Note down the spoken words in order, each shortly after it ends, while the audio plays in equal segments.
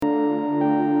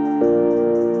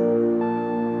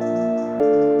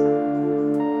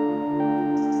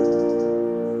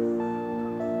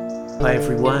Hi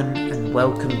everyone, and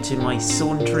welcome to my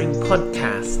Sauntering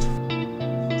podcast.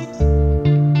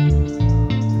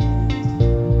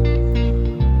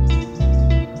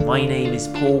 My name is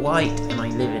Paul White and I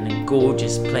live in a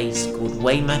gorgeous place called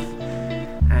Weymouth,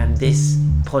 and this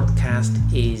podcast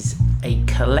is a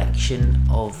collection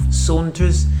of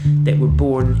saunters that were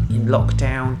born in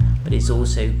lockdown, but it's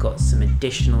also got some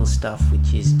additional stuff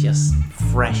which is just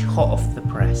fresh, hot off the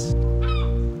press.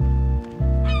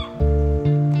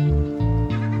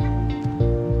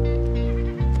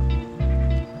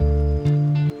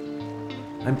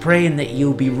 I'm praying that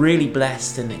you'll be really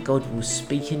blessed and that God will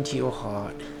speak into your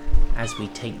heart as we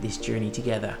take this journey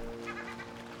together.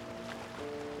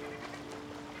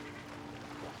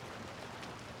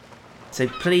 So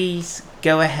please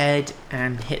go ahead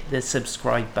and hit the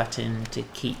subscribe button to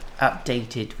keep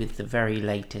updated with the very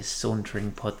latest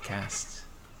Sauntering podcasts.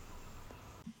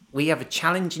 We have a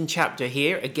challenging chapter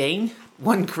here again,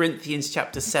 1 Corinthians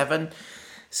chapter 7.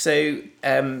 So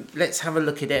let's have a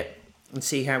look at it and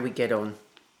see how we get on.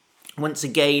 Once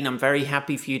again, I'm very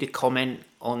happy for you to comment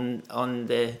on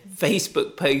the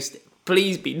Facebook post.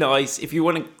 Please be nice. If you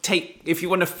want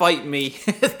to fight me,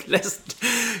 let's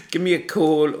give me a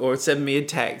call or send me a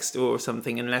text or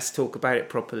something, and let's talk about it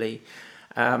properly.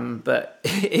 But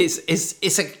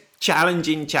it's a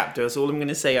challenging chapter. That's all I'm going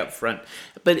to say up front.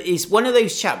 But it's one of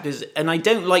those chapters, and I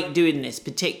don't like doing this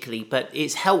particularly, but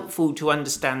it's helpful to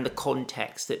understand the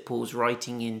context that Paul's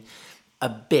writing in a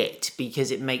bit,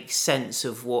 because it makes sense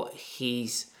of what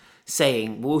he's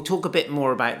saying. We'll talk a bit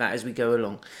more about that as we go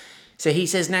along. So he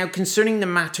says, now concerning the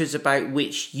matters about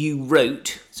which you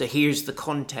wrote, so here's the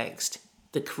context.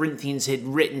 The Corinthians had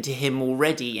written to him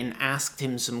already and asked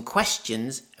him some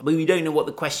questions, but we don't know what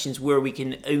the questions were. We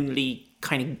can only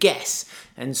kind of guess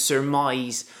and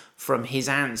surmise from his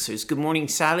answers. Good morning,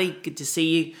 Sally. Good to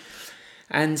see you.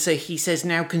 And so he says,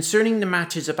 now concerning the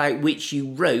matters about which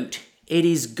you wrote, it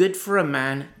is good for a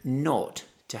man not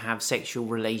to have sexual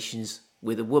relations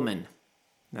with a woman.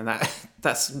 Now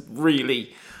that's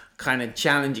really kind of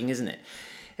challenging, isn't it?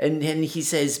 And then he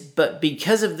says, but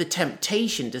because of the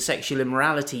temptation to sexual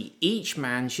immorality, each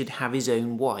man should have his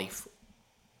own wife,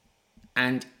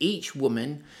 and each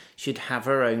woman should have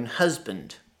her own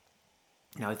husband.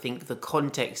 Now, I think the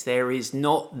context there is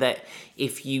not that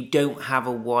if you don't have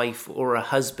a wife or a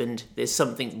husband, there's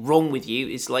something wrong with you.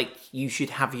 It's like you should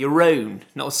have your own,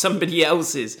 not somebody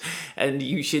else's. And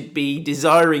you should be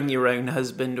desiring your own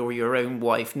husband or your own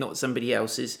wife, not somebody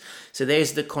else's. So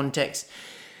there's the context.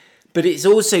 But it's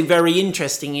also very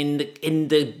interesting in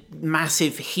the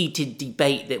massive heated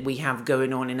debate that we have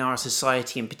going on in our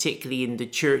society, and particularly in the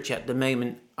church at the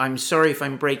moment. I'm sorry if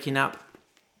I'm breaking up.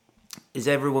 Has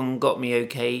everyone got me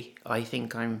okay? I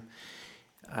think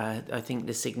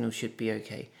the signal should be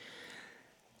okay.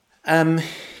 In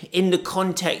the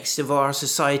context of our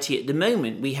society at the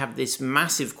moment, we have this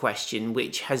massive question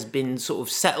which has been sort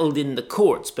of settled in the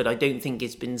courts, but I don't think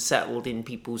it's been settled in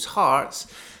people's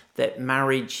hearts, that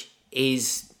marriage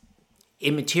is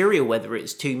immaterial, whether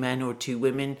it's two men or two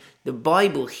women. The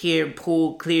Bible here,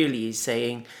 Paul clearly is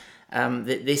saying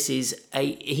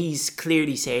that he's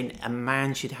clearly saying a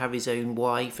man should have his own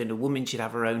wife and a woman should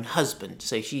have her own husband.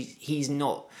 So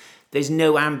there's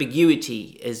no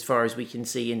ambiguity as far as we can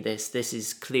see in this. This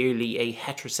is clearly a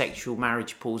heterosexual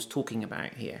marriage Paul's talking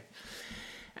about here.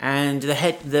 And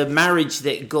the marriage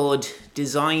that God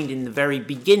designed in the very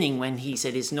beginning, when he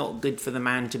said it's not good for the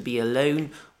man to be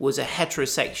alone, was a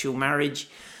heterosexual marriage.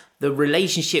 The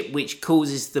relationship which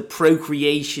causes the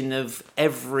procreation of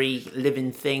every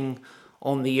living thing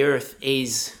on the earth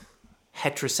is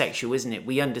heterosexual, isn't it?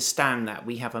 We understand that.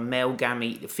 We have a male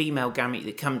gamete, a female gamete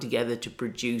that come together to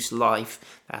produce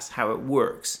life. That's how it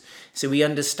works. So we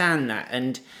understand that.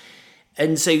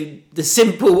 And so the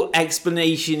simple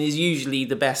explanation is usually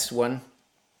the best one.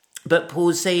 But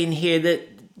Paul's saying here that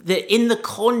in the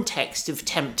context of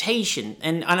temptation,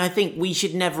 and I think we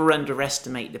should never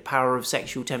underestimate the power of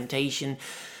sexual temptation,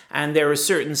 and there are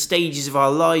certain stages of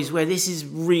our lives where this is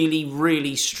really,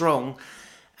 really strong,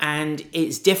 and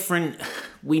it's different,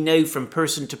 we know, from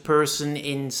person to person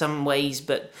in some ways,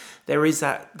 but there is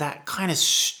that kind of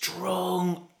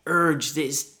strong urge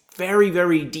that's very,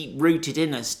 very deep rooted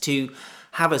in us to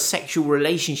have a sexual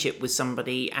relationship with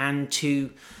somebody and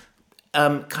to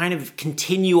kind of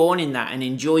continue on in that and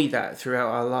enjoy that throughout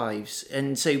our lives.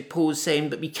 And so Paul's saying,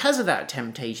 but because of that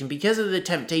temptation, because of the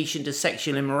temptation to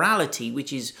sexual immorality,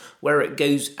 which is where it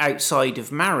goes outside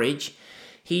of marriage,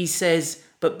 he says,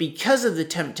 but because of the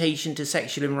temptation to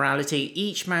sexual immorality,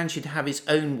 each man should have his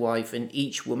own wife and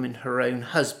each woman her own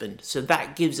husband. So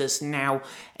that gives us now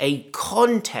a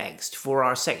context for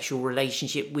our sexual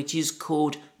relationship, which is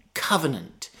called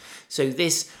covenant. So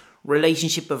this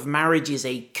relationship of marriage is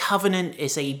a covenant,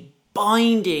 is a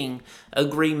binding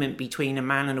agreement between a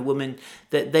man and a woman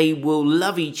that they will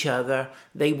love each other,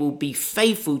 they will be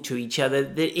faithful to each other,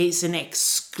 that it's an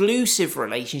exclusive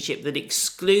relationship that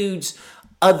excludes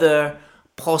other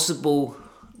possible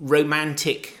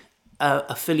romantic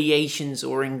affiliations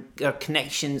or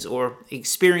connections or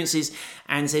experiences,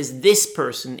 and says this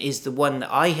person is the one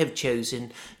that I have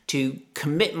chosen to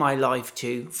commit my life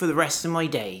to for the rest of my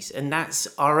days. And that's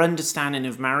our understanding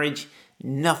of marriage.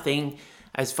 Nothing,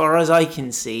 as far as I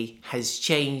can see, has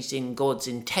changed in God's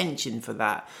intention for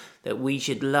that we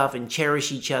should love and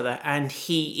cherish each other. And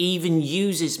he even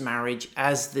uses marriage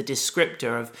as the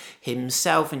descriptor of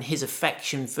himself and his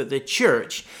affection for the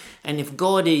church. And if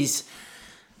God is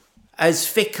as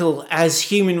fickle as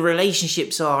human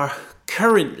relationships are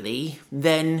currently,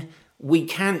 then we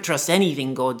can't trust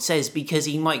anything God says, because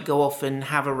he might go off and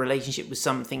have a relationship with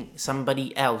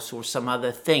somebody else or some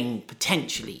other thing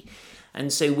potentially.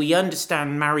 And so we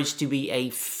understand marriage to be a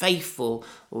faithful,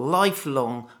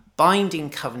 lifelong, binding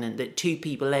covenant that two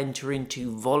people enter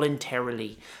into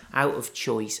voluntarily out of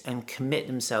choice and commit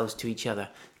themselves to each other.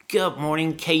 Good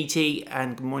morning, Katie,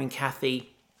 and good morning,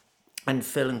 Kathy, and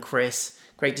Phil and Chris.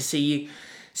 Great to see you.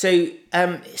 So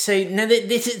now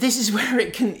this is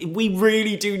where we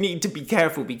really do need to be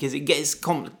careful, because it gets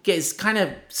kind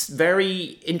of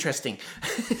very interesting.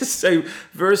 So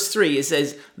verse 3, it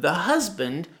says, the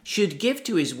husband should give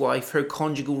to his wife her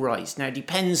conjugal rights. Now it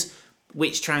depends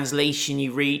which translation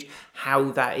you read,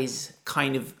 how that is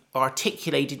kind of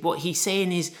articulated. What he's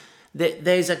saying is that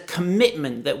there's a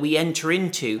commitment that we enter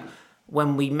into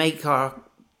when we make our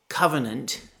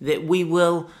covenant, that we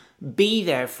will be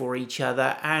there for each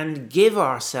other and give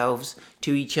ourselves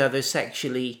to each other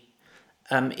sexually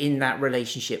in that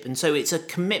relationship. And so it's a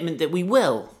commitment that we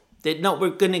will, that not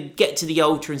we're going to get to the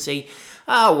altar and say,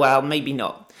 oh, well, maybe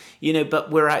not,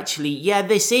 but we're actually,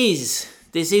 this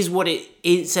is what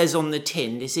it says on the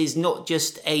tin. This is not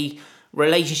just a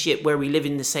relationship where we live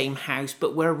in the same house,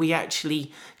 but where we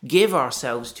actually give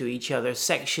ourselves to each other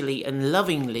sexually and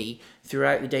lovingly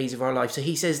throughout the days of our life. So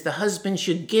he says the husband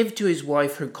should give to his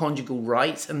wife her conjugal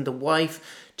rights, and the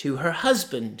wife to her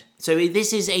husband. So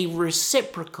this is a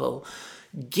reciprocal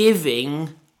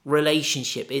giving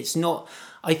relationship. It's not,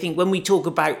 I think when we talk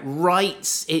about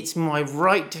rights, it's my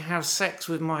right to have sex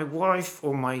with my wife,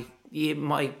 or my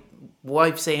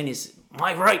wife saying is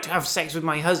my right to have sex with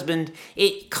my husband.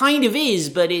 It kind of is,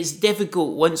 but it's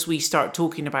difficult once we start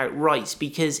talking about rights,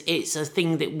 because it's a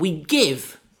thing that we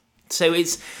give. So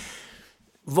it's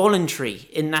voluntary,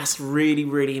 and that's really,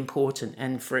 really important.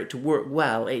 And for it to work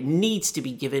well, it needs to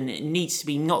be given. It needs to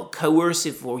be not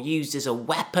coercive or used as a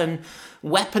weapon.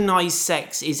 Weaponized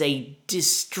sex is a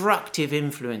destructive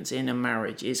influence in a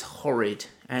marriage. It's horrid.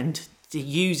 And to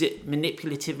use it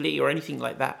manipulatively or anything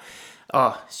like that,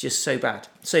 it's just so bad.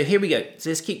 So here we go.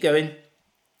 So let's keep going.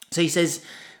 So he says,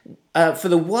 for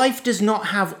the wife does not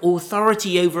have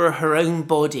authority over her own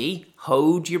body.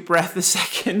 Hold your breath a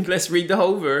second. Let's read the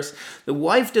whole verse. The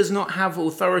wife does not have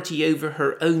authority over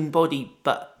her own body,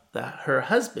 but her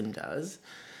husband does.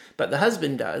 But the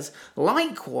husband does.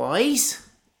 Likewise,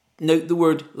 note the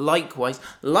word likewise.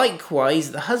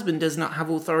 Likewise, the husband does not have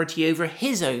authority over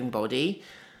his own body,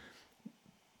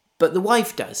 but the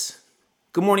wife does.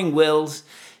 Good morning, Wills.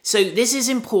 So this is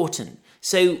important.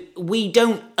 So we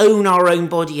don't own our own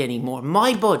body anymore.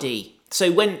 My body.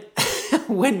 So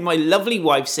when my lovely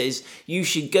wife says you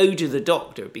should go to the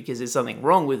doctor because there's something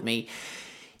wrong with me,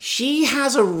 she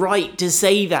has a right to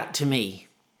say that to me,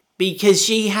 because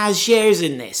she has shares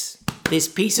in this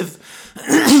piece of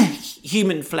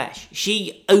human flesh.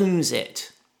 She owns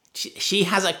it. She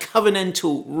has a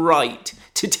covenantal right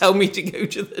to tell me to go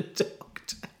to the doctor.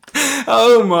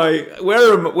 Oh my,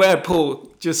 where Paul?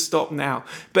 Just stop now.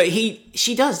 But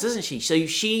she does, doesn't she? So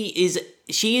she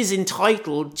is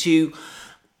entitled to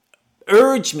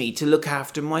urge me to look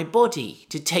after my body,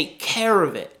 to take care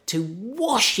of it, to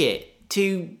wash it,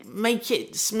 to make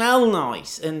it smell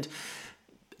nice, and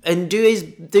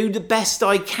do the best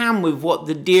I can with what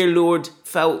the dear Lord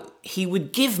felt he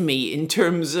would give me in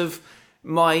terms of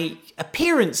my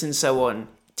appearance and so on.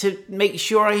 To make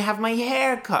sure I have my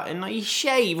hair cut and I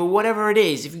shave or whatever it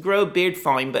is. If you grow a beard,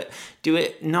 fine, but do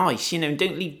it nice. Don't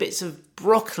leave bits of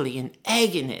broccoli and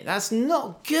egg in it. That's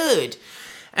not good.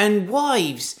 And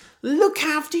wives, look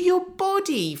after your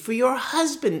body for your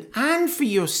husband and for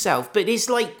yourself. But it's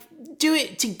like, do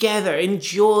it together.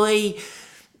 Enjoy.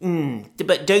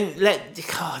 But don't let...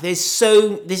 this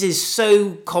is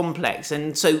so complex.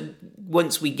 And so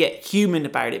once we get human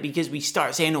about it, because we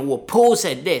start saying, oh, well, Paul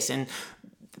said this, and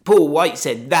Paul White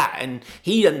said that, and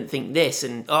he doesn't think this,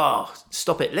 and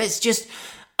stop it. Let's just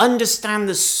understand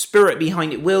the spirit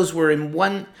behind it. Wills, were in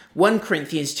 1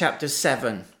 Corinthians chapter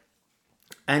 7.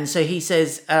 And so he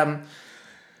says,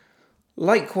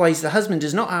 likewise, the husband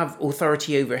does not have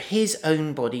authority over his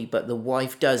own body, but the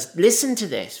wife does. Listen to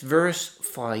this, verse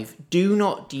 5. Do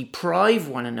not deprive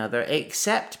one another,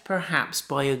 except perhaps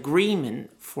by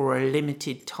agreement for a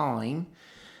limited time,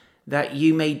 that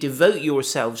you may devote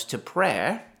yourselves to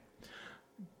prayer,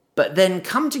 but then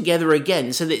come together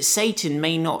again so that Satan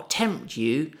may not tempt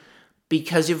you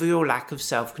because of your lack of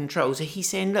self-control. So he's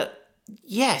saying, look,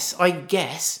 yes, I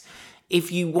guess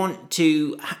if you want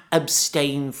to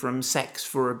abstain from sex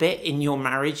for a bit in your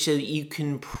marriage so that you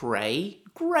can pray,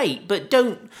 great, but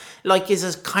don't, like, as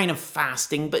a kind of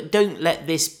fasting, but don't let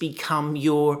this become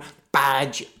your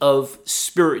badge of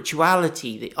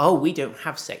spirituality, that, we don't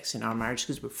have sex in our marriage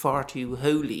because we're far too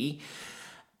holy.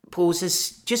 Paul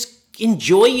says, just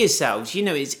enjoy yourselves.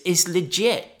 It's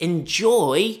legit.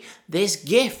 Enjoy this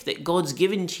gift that God's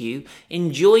given to you.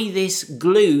 Enjoy this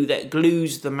glue that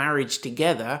glues the marriage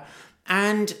together,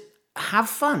 and have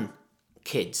fun,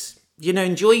 kids.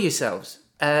 Enjoy yourselves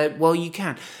while you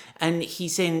can. And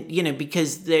he's saying,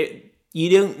 because you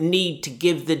don't need to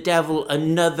give the devil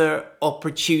another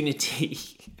opportunity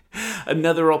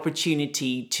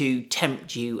to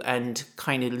tempt you and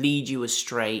kind of lead you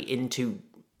astray into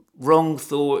wrong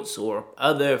thoughts or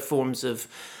other forms of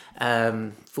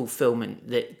fulfillment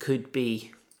that could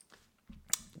be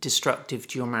destructive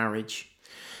to your marriage.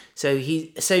 So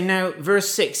now verse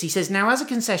 6, he says, now as a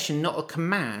concession, not a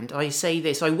command, I say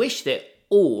this, I wish that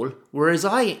all were as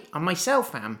I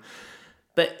myself am,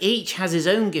 but each has his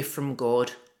own gift from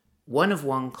God, one of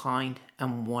one kind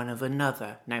and one of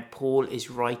another. Now Paul is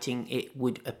writing, it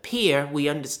would appear, we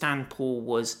understand Paul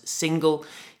was single,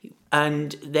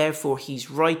 and therefore he's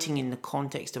writing in the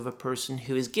context of a person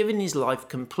who has given his life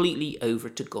completely over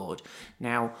to God.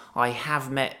 Now, I have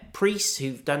met priests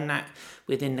who've done that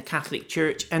within the Catholic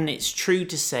Church, and it's true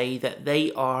to say that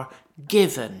they are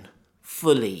given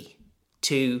fully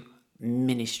to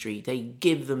ministry. They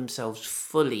give themselves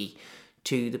fully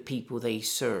to the people they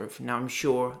serve. Now, I'm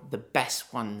sure the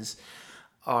best ones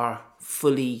are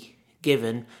fully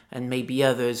given, and maybe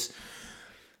others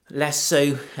less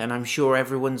so, and I'm sure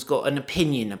everyone's got an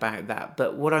opinion about that.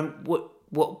 But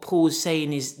what Paul's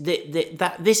saying is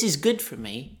that this is good for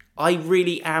me. I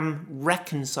really am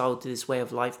reconciled to this way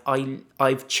of life.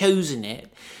 I've chosen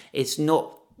it. It's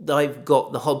not that I've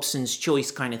got the Hobson's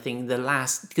choice kind of thing,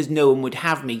 because no one would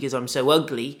have me because I'm so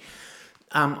ugly.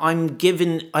 I've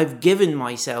given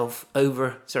myself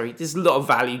over. Sorry, there's a lot of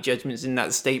value judgments in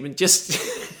that statement. Just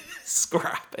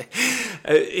scrap it.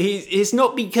 It's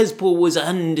not because Paul was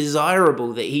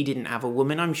undesirable that he didn't have a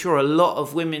woman. I'm sure a lot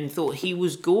of women thought he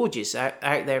was gorgeous out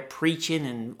there preaching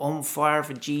and on fire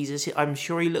for Jesus. I'm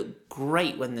sure he looked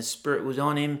great when the Spirit was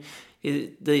on him.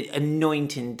 The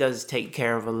anointing does take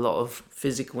care of a lot of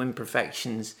physical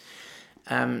imperfections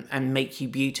and make you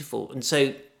beautiful. And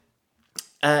so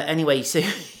anyway, so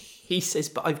he says,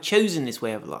 but I've chosen this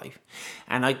way of life,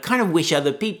 and I kind of wish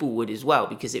other people would as well,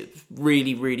 because it's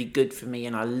really, really good for me,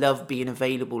 and I love being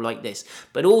available like this.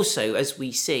 But also, as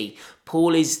we see,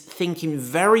 Paul is thinking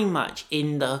very much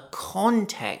in the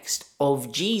context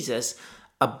of Jesus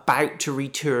about to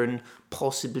return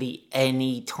possibly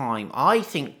any time. I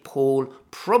think Paul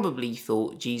probably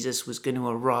thought Jesus was going to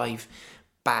arrive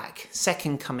back,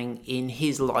 second coming in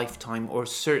his lifetime, or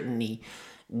certainly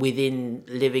within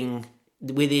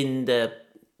the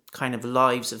kind of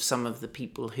lives of some of the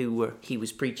people he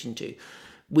was preaching to.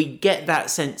 We get that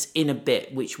sense in a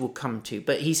bit, which we'll come to.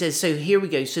 But he says, so here we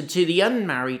go. So to the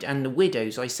unmarried and the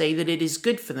widows, I say that it is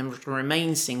good for them to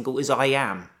remain single as I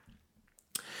am.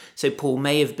 So Paul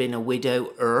may have been a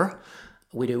widower,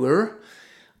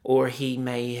 or he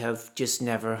may have just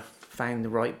never found the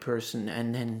right person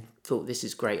and then thought, this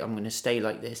is great, I'm going to stay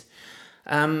like this.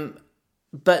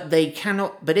 But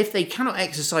if they cannot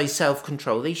exercise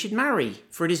self-control, they should marry,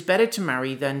 for it is better to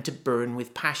marry than to burn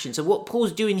with passion. So what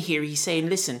Paul's doing here, he's saying,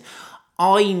 listen,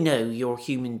 I know you're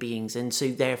human beings, and so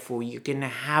therefore you're going to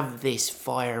have this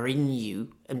fire in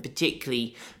you, and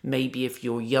particularly maybe if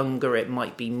you're younger, it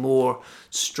might be more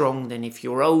strong than if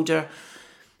you're older.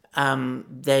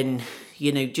 Then,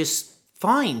 just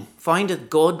find a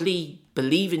godly,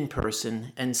 believing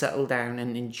person and settle down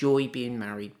and enjoy being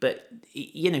married. But,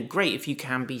 great if you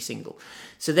can be single.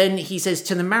 So then he says,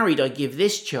 to the married, I give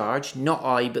this charge, not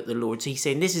I, but the Lord. So he's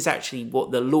saying this is actually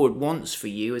what the Lord wants for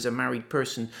you as a married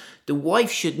person. The wife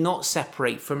should not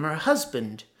separate from her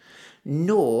husband,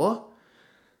 nor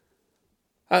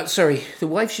The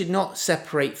wife should not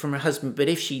separate from her husband, but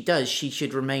if she does, she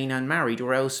should remain unmarried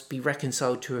or else be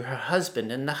reconciled to her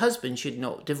husband, and the husband should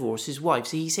not divorce his wife.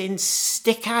 So he's saying,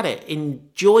 stick at it,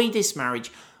 enjoy this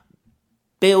marriage,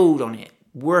 build on it,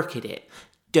 work at it.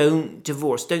 Don't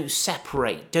divorce, don't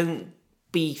separate, don't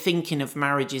be thinking of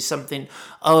marriage as something,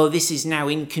 this is now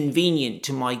inconvenient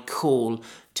to my call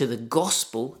to the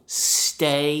gospel.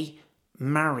 Stay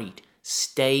married,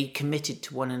 stay committed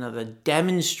to one another,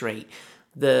 demonstrate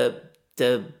the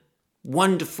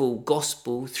wonderful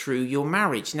gospel through your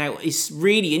marriage. Now, it's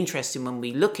really interesting when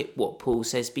we look at what Paul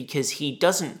says, because he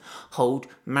doesn't hold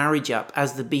marriage up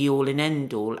as the be-all and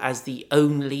end-all, as the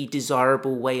only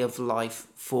desirable way of life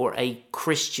for a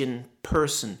Christian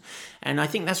person. And I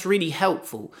think that's really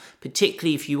helpful,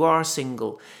 particularly if you are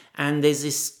single. And there's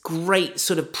this great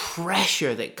sort of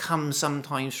pressure that comes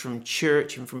sometimes from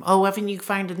church and from, haven't you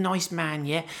found a nice man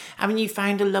yet? Haven't you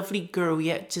found a lovely girl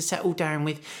yet to settle down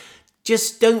with?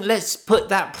 Just let's put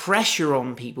that pressure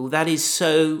on people. That is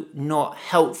so not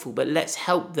helpful, but let's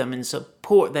help them and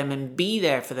support them and be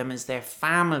there for them as their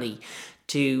family,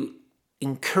 to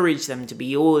encourage them to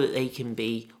be all that they can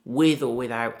be with or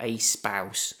without a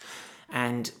spouse.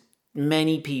 And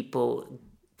many people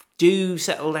do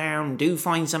settle down, do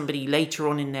find somebody later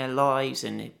on in their lives,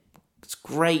 and it's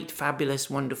great, fabulous,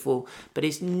 wonderful, but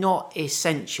it's not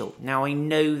essential. Now, I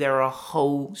know there are a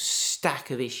whole stack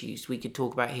of issues we could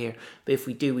talk about here, but if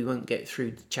we do, we won't get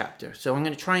through the chapter. So I'm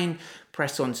going to try and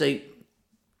press on. So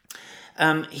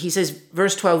he says,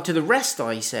 verse 12, to the rest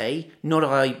I say, not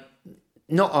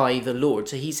I, the Lord.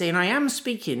 So he's saying, I am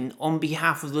speaking on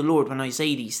behalf of the Lord when I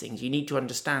say these things. You need to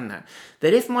understand that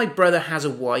if my brother has a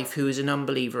wife who is an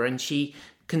unbeliever and she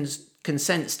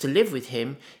consents to live with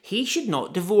him, he should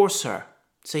not divorce her.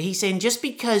 So he's saying, just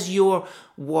because your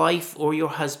wife or your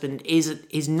husband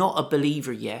is not a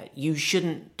believer yet, you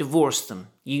shouldn't divorce them.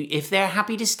 If they're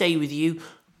happy to stay with you,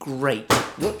 great.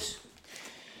 Whoops.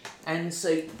 And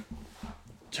so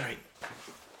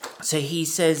he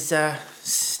says,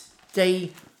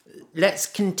 let's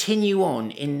continue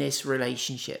on in this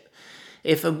relationship.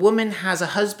 If a woman has a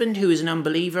husband who is an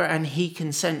unbeliever and he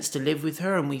consents to live with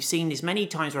her, and we've seen this many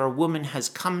times where a woman has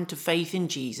come to faith in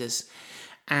Jesus,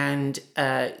 and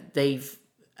the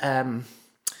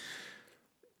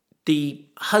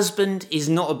husband is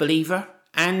not a believer,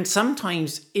 and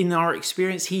sometimes in our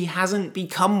experience he hasn't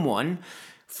become one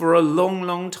for a long,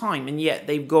 long time, and yet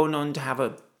they've gone on to have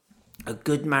a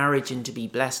good marriage and to be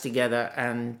blessed together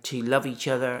and to love each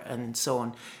other and so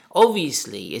on.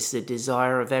 Obviously, it's the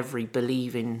desire of every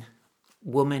believing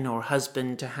woman or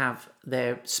husband to have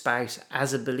their spouse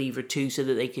as a believer too, so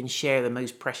that they can share the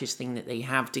most precious thing that they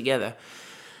have together.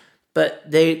 But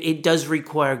it does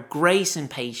require grace and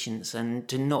patience, and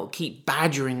to not keep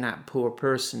badgering that poor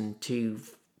person to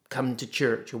come to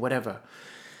church or whatever.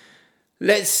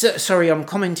 I'm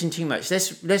commenting too much.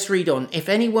 Let's read on. If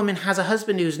any woman has a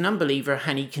husband who is an unbeliever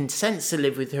and he consents to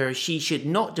live with her, she should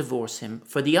not divorce him.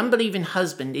 For the unbelieving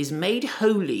husband is made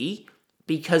holy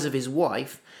because of his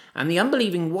wife, and the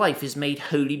unbelieving wife is made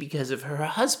holy because of her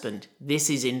husband. This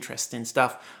is interesting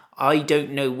stuff. I don't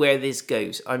know where this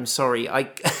goes. I'm sorry. I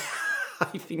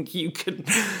think you can...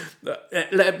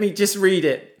 Let me just read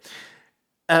it.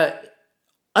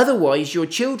 Otherwise, your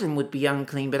children would be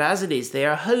unclean, but as it is, they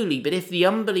are holy. But if the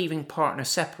unbelieving partner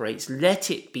separates, let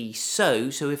it be so.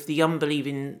 So if the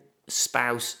unbelieving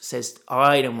spouse says,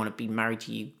 I don't want to be married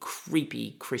to you,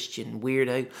 creepy Christian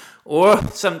weirdo, or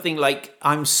something like,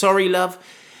 I'm sorry, love,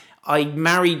 I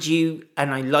married you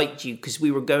and I liked you because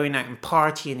we were going out and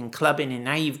partying and clubbing, and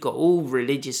now you've got all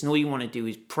religious and all you want to do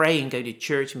is pray and go to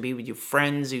church and be with your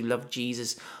friends who love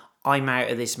Jesus. I'm out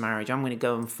of this marriage. I'm going to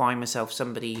go and find myself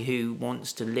somebody who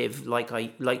wants to live like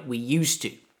we used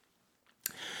to.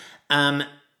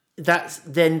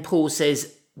 Then Paul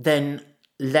says, then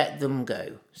let them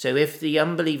go. So if the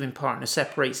unbelieving partner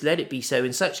separates, let it be so.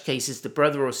 In such cases, the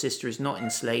brother or sister is not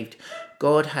enslaved.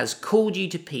 God has called you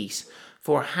to peace.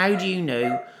 For how do you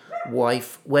know,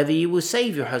 wife, whether you will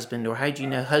save your husband, or how do you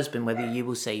know, husband, whether you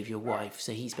will save your wife?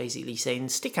 So he's basically saying,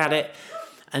 stick at it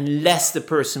unless the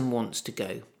person wants to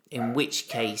go. In which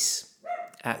case,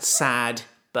 that's sad,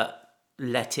 but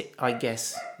let it, I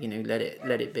guess, let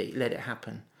it be, let it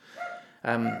happen.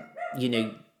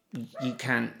 You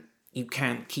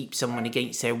can't keep someone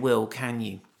against their will, can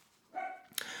you?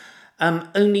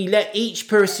 Only let each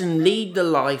person lead the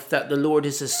life that the Lord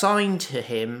has assigned to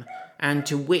him and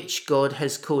to which God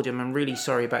has called him. I'm really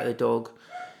sorry about the dog.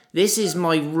 This is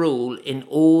my rule in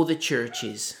all the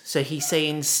churches. So he's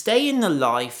saying, stay in the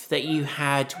life that you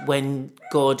had when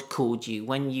God called you,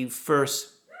 when you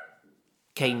first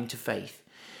came to faith.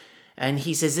 And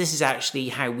he says this is actually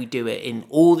how we do it in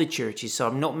all the churches. So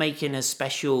I'm not making a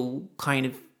special kind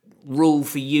of rule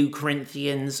for you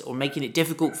Corinthians or making it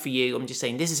difficult for you. I'm just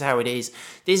saying this is how it is.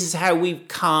 This is how we've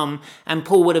come. And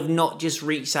Paul would have not just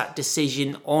reached that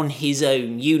decision on his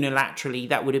own unilaterally.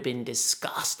 That would have been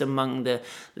discussed among the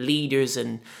leaders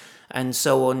and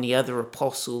so on, the other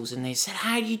apostles. And they said,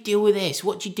 how do you deal with this?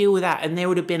 What do you deal with that? And there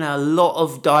would have been a lot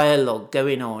of dialogue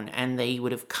going on. And they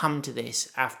would have come to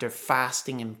this after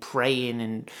fasting and praying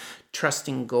and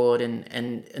trusting God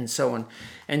and so on.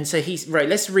 And so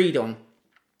let's read on.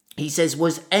 He says,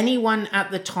 was anyone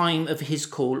at the time of his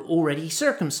call already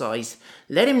circumcised?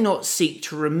 Let him not seek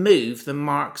to remove the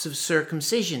marks of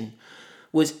circumcision.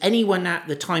 Was anyone at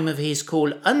the time of his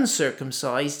call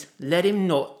uncircumcised? Let him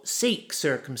not seek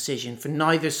circumcision, for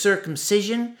neither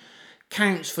circumcision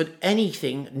counts for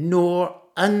anything nor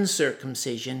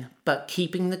uncircumcision, but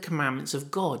keeping the commandments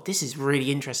of God. This is really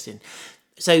interesting.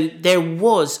 So there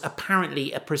was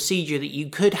apparently a procedure that you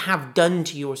could have done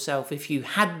to yourself if you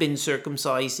had been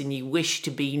circumcised and you wished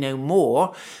to be no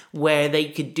more, where they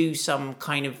could do some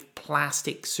kind of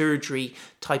plastic surgery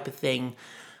type of thing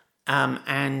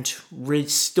and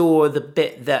restore the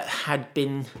bit that had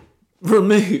been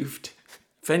removed.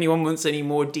 If anyone wants any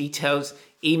more details,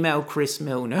 email Chris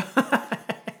Milner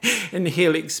and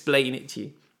he'll explain it to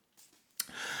you.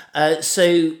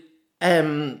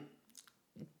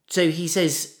 So he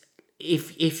says,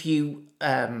 if you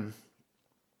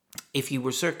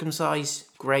were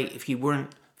circumcised, great. If you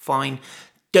weren't, fine.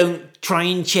 Don't try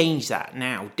and change that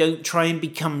now. Don't try and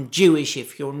become Jewish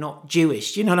if you're not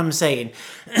Jewish. You know what I'm saying?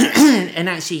 And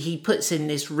actually, he puts in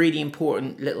this really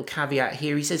important little caveat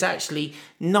here. He says, actually,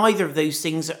 neither of those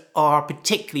things are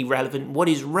particularly relevant. What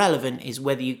is relevant is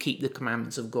whether you keep the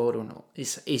commandments of God or not.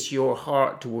 It's your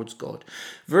heart towards God.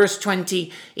 Verse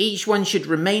 20, each one should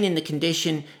remain in the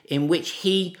condition in which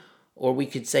he, or we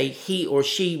could say he or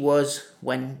she was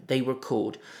when they were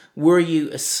called. Were you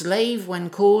a slave when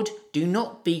called? Do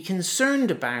not be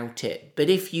concerned about it. But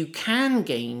if you can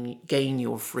gain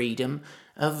your freedom,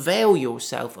 avail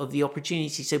yourself of the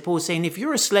opportunity. So Paul's saying, if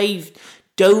you're a slave,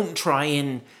 don't try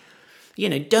and,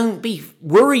 don't be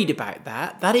worried about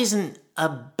that. That isn't a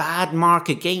bad mark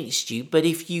against you. But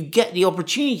if you get the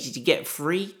opportunity to get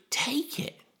free, take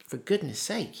it. For goodness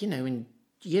sake, and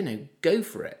go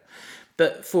for it.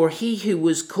 But for he who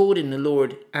was called in the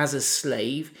Lord as a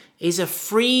slave is a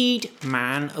freed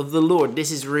man of the Lord. This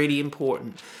is really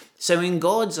important. So in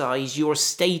God's eyes, your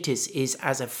status is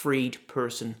as a freed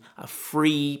person, a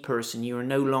free person. You are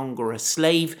no longer a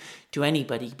slave to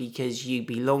anybody because you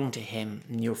belong to him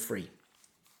and you're free.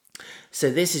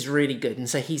 So this is really good. And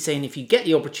so he's saying if you get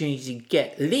the opportunity to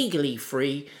get legally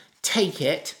free, take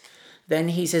it. Then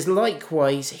he says,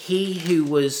 likewise, he who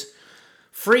was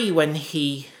free when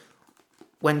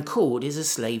called is a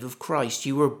slave of Christ.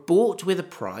 You were bought with a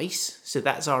price. So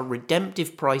that's our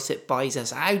redemptive price that buys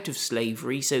us out of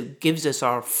slavery. So gives us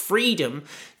our freedom.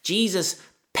 Jesus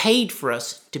paid for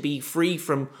us to be free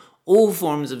from all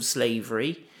forms of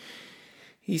slavery.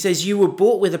 He says, you were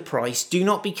bought with a price. Do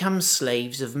not become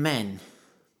slaves of men.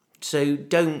 So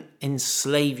don't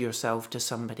enslave yourself to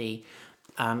somebody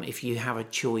if you have a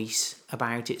choice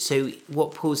about it. So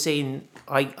what Paul's saying,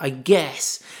 I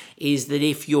guess, is that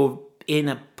if you're in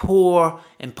a poor,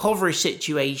 impoverished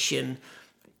situation,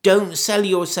 don't sell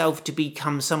yourself to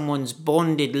become someone's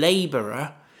bonded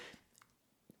labourer.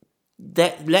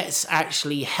 Let's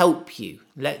actually help you.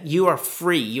 You are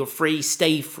free. You're free.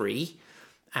 Stay free.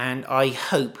 And I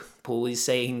hope Paul is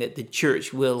saying that the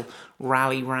church will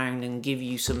rally round and give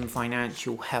you some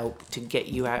financial help to get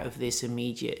you out of this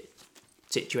immediate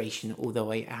situation.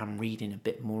 Although I am reading a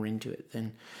bit more into it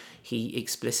than he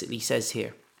explicitly says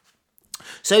here.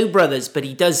 So, brothers, but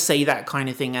he does say that kind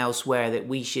of thing elsewhere,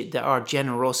 that our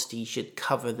generosity should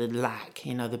cover the lack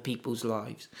in other people's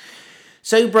lives.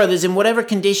 So, brothers, in whatever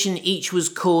condition each was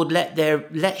called,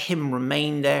 let him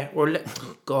remain there.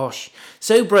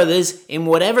 So, brothers, in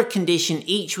whatever condition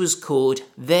each was called,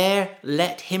 there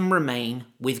let him remain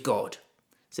with God.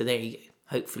 So there you go.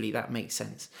 Hopefully that makes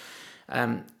sense.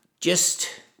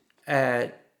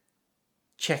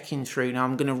 Checking through. Now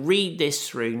I'm going to read this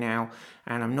through now,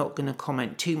 and I'm not going to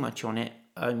comment too much on it.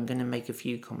 I'm going to make a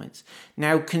few comments.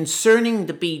 Now, concerning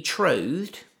the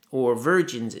betrothed, or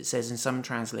virgins, it says in some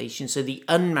translations, so the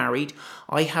unmarried,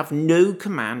 I have no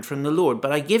command from the Lord,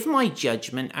 but I give my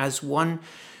judgment as one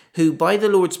who by the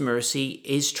Lord's mercy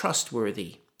is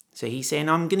trustworthy. So he's saying,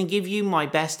 I'm going to give you my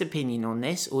best opinion on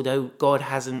this, although God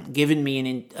hasn't given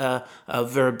me a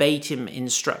verbatim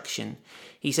instruction.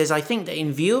 He says, I think that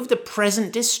in view of the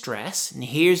present distress, and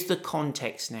here's the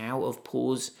context now of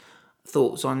Paul's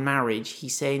thoughts on marriage.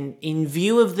 He's saying, in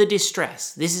view of the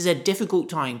distress, this is a difficult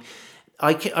time.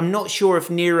 I'm not sure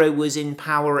if Nero was in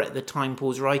power at the time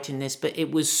Paul's writing this, but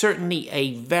it was certainly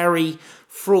a very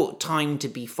fraught time to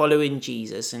be following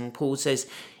Jesus. And Paul says,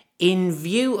 in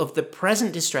view of the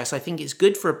present distress, I think it's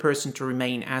good for a person to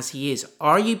remain as he is.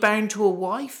 Are you bound to a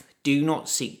wife? Do not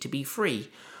seek to be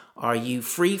free. Are you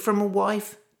free from a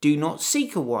wife? Do not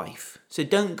seek a wife. So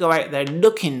don't go out there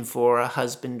looking for a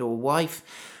husband or wife.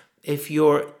 If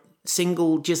you're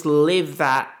single, just live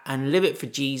that and live it for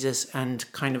Jesus and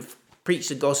kind of preach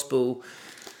the gospel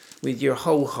with your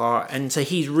whole heart. And so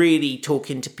he's really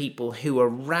talking to people who are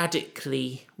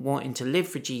radically wanting to live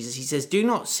for Jesus. He says, do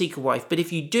not seek a wife, but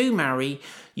if you do marry,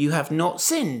 you have not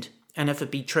sinned. And if a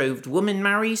betrothed woman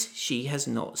marries, she has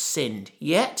not sinned.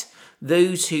 Yet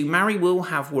those who marry will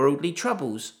have worldly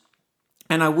troubles.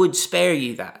 And I would spare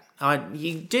you that.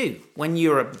 You do. When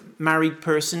you're a married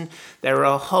person, there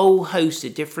are a whole host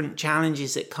of different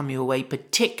challenges that come your way,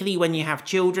 particularly when you have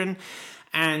children.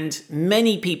 And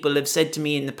many people have said to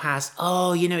me in the past,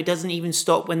 it doesn't even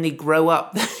stop when they grow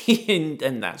up.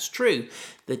 and that's true.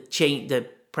 The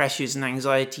pressures and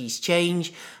anxieties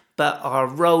change. But our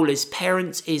role as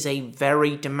parents is a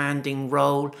very demanding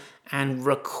role and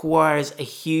requires a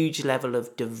huge level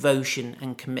of devotion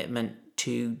and commitment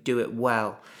to do it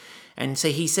well. And so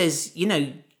he says,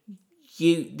 you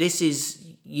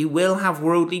will have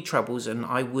worldly troubles, and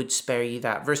I would spare you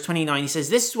that. Verse 29, he says,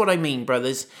 this is what I mean,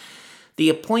 brothers. The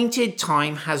appointed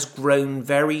time has grown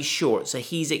very short. So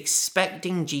he's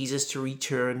expecting Jesus to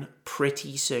return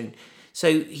pretty soon.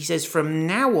 So he says, from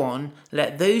now on,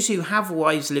 let those who have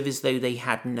wives live as though they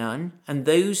had none, and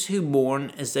those who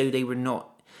mourn as though they were not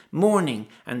mourning,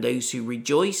 and those who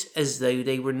rejoice as though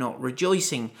they were not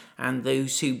rejoicing, and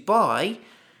those who buy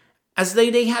as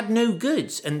though they had no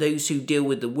goods, and those who deal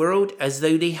with the world as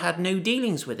though they had no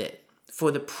dealings with it.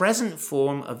 For the present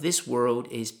form of this world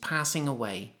is passing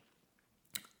away.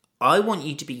 I want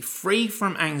you to be free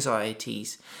from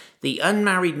anxieties. The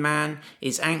unmarried man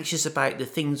is anxious about the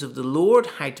things of the Lord,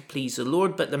 how to please the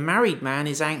Lord, but the married man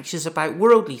is anxious about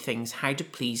worldly things, how to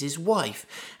please his wife,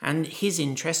 and his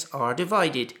interests are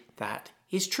divided. That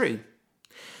is true.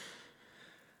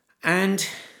 And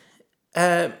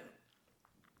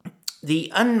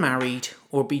the unmarried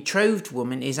or betrothed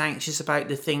woman is anxious about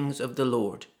the things of the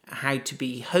Lord, how to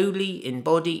be holy in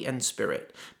body and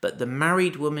spirit. But the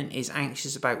married woman is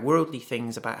anxious about worldly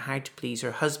things, about how to please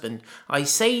her husband. I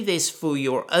say this for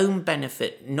your own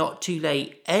benefit, not to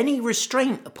lay any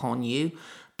restraint upon you,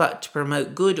 but to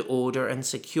promote good order and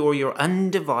secure your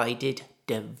undivided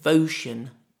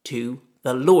devotion to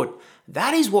the Lord.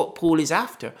 That is what Paul is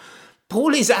after.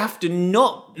 Paul is after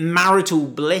not marital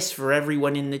bliss for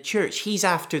everyone in the church. He's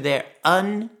after their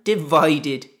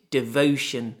undivided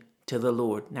devotion to the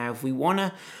Lord. Now, if we want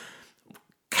to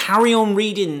carry on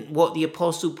reading what the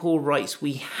Apostle Paul writes,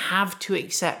 we have to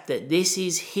accept that this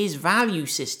is his value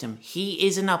system. He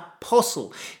is an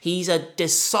apostle. He's a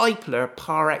discipler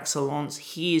par excellence.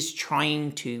 He is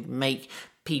trying to make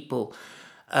people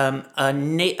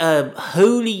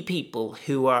holy people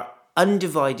who are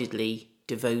undividedly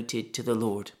devoted to the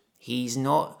Lord. He's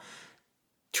not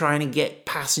trying to get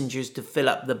passengers to fill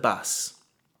up the bus.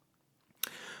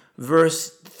 Verse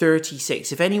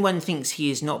 36, if anyone thinks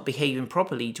he is not behaving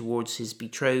properly towards his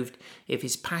betrothed, if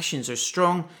his passions are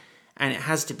strong, and it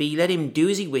has to be, let him do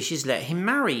as he wishes, let him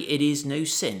marry. It is no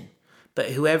sin.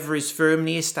 But whoever is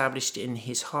firmly established in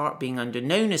his heart, being under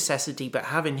no necessity, but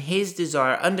having his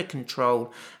desire under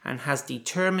control, and has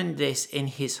determined this in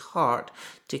his heart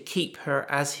to keep her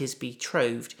as his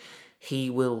betrothed, he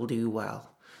will do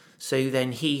well. So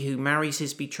then he who marries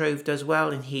his betrothed does well,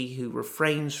 and he who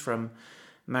refrains from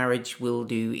marriage will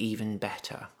do even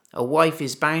better. A wife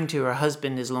is bound to her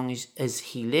husband as long as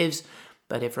he lives,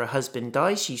 but if her husband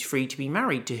dies, she's free to be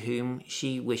married to whom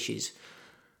she wishes,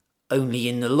 only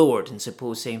in the Lord. And so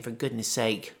Paul's saying, for goodness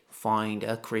sake, find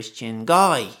a Christian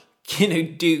guy.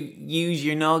 Use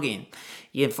your noggin.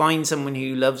 You find someone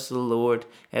who loves the Lord,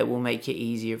 it will make it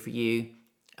easier for you.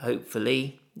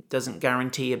 Hopefully, it doesn't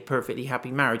guarantee a perfectly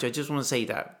happy marriage. I just want to say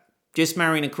that. Just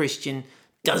marrying a Christian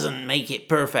doesn't make it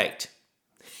perfect,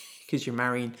 because you're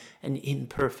marrying an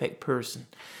imperfect person.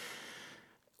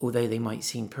 Although they might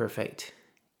seem perfect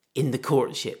in the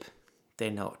courtship, they're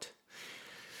not.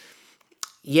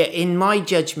 Yet in my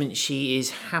judgment, she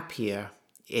is happier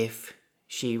if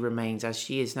she remains as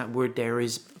she is. That word there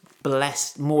is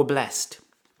blessed, more blessed,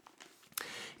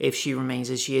 if she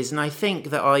remains as she is. And I think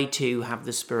that I too have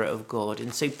the Spirit of God.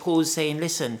 And so Paul's saying,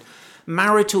 listen,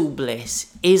 marital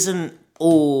bliss isn't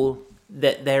all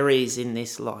that there is in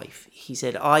this life. He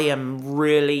said, I am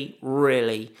really,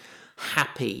 really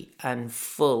happy and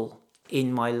full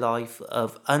in my life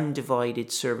of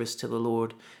undivided service to the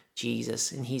Lord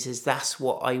Jesus. And he says, that's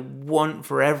what I want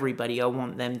for everybody. I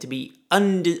want them to be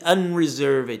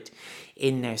unreserved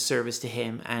in their service to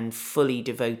him and fully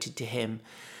devoted to him.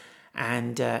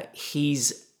 And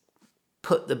he's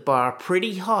put the bar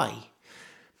pretty high.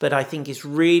 But I think it's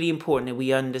really important that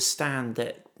we understand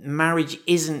that marriage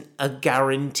isn't a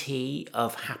guarantee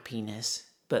of happiness,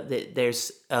 but that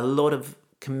there's a lot of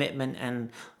commitment and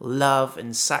love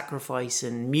and sacrifice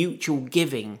and mutual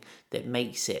giving that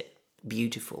makes it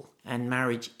beautiful. And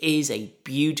marriage is a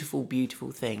beautiful,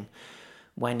 beautiful thing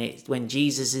when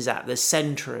Jesus is at the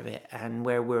center of it, and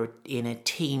where we're in a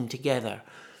team together,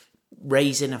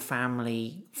 raising a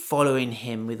family, following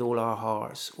him with all our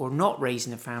hearts, or not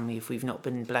raising a family if we've not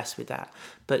been blessed with that,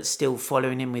 but still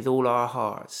following him with all our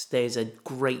hearts. There's a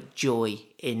great joy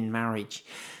in marriage.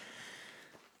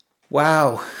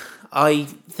 Wow, I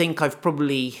think I've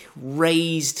probably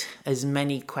raised as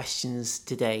many questions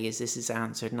today as this is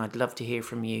answered, and I'd love to hear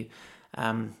from you.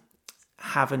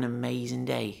 Have an amazing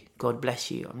day. God bless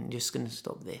you. I'm just going to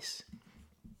stop this.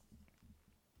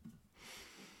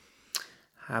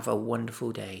 Have a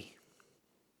wonderful day.